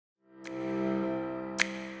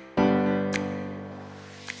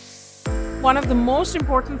One of the most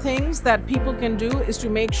important things that people can do is to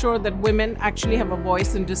make sure that women actually have a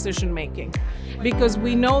voice in decision making. Because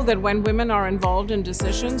we know that when women are involved in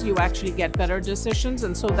decisions, you actually get better decisions.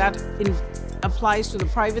 And so that applies to the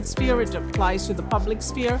private sphere, it applies to the public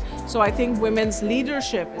sphere. So I think women's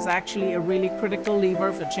leadership is actually a really critical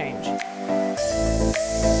lever for change.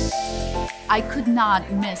 I could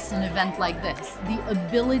not miss an event like this. The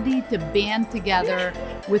ability to band together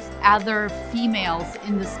with other females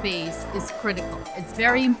in the space is critical. It's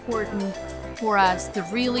very important for us to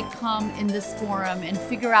really come in this forum and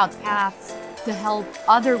figure out paths to help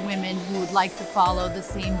other women who would like to follow the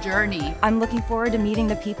same journey. I'm looking forward to meeting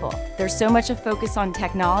the people. There's so much of focus on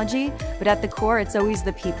technology, but at the core, it's always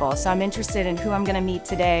the people. So I'm interested in who I'm going to meet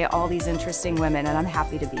today, all these interesting women, and I'm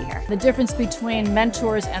happy to be here. The difference between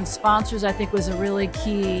mentors and sponsors, I think, was a really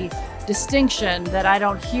key distinction that I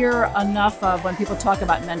don't hear enough of when people talk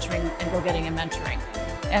about mentoring and go-getting and mentoring.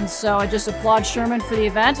 And so I just applaud Sherman for the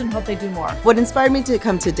event and hope they do more. What inspired me to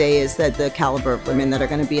come today is that the caliber of women that are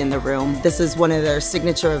going to be in the room. This is one of their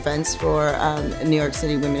signature events for New York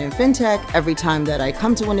City Women in FinTech. Every time that I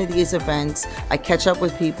come to one of these events, I catch up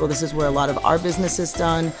with people. This is where a lot of our business is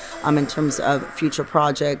done in terms of future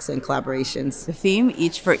projects and collaborations. The theme,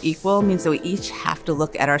 Each for Equal, means that we each have to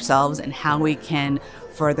look at ourselves and how we can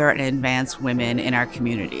further and advance women in our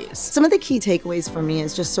communities. Some of the key takeaways for me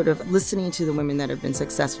is just sort of listening to the women that have been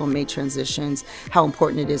successful, made transitions, how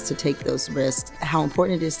important it is to take those risks, how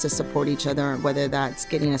important it is to support each other, whether that's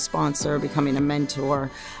getting a sponsor, becoming a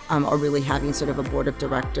mentor, or really having sort of a board of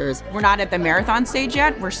directors. We're not at the marathon stage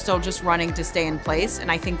yet, we're still just running to stay in place,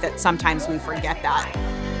 and I think that sometimes we forget that.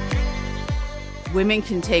 Women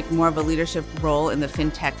can take more of a leadership role in the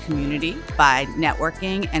FinTech community by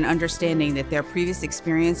networking and understanding that their previous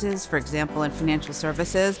experiences, for example, in financial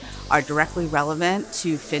services, are directly relevant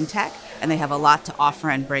to FinTech, and they have a lot to offer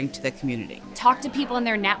and bring to the community. Talk to people in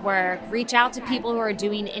their network, reach out to people who are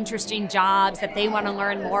doing interesting jobs that they want to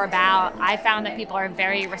learn more about. I found that people are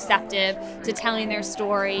very receptive to telling their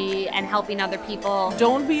story and helping other people.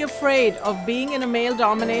 Don't be afraid of being in a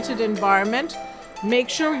male-dominated environment. Make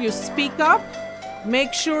sure you speak up.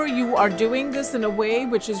 Make sure you are doing this in a way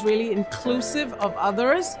which is really inclusive of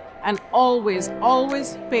others, and always,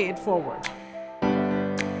 always pay it forward.